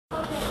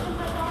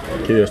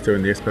Que Dios te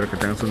bendiga, espero que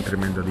tengas un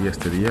tremendo día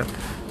este día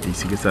y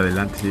sigues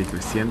adelante, sigue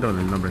creciendo en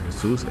el nombre de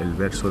Jesús. El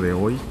verso de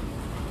hoy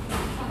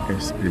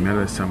es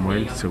 1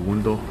 Samuel,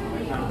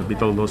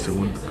 capítulo 2,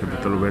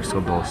 capítulo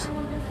verso 2,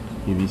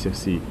 y dice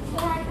así: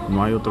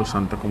 no hay otro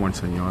santo como el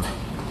Señor,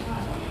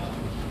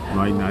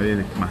 no hay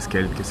nadie más que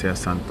Él que sea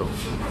santo.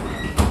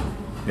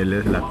 Él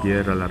es la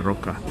piedra, la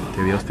roca.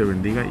 Que Dios te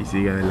bendiga y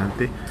sigue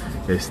adelante,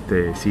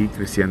 sigue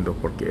creciendo,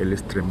 porque Él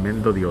es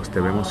tremendo Dios. Te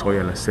vemos hoy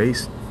a las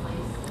 6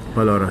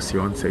 para la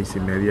oración,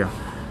 6:30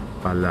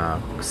 para la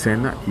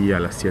cena y a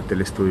las 7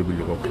 el estudio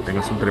bíblico. Que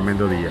tengas un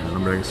tremendo día en el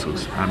nombre de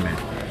Jesús. Amén.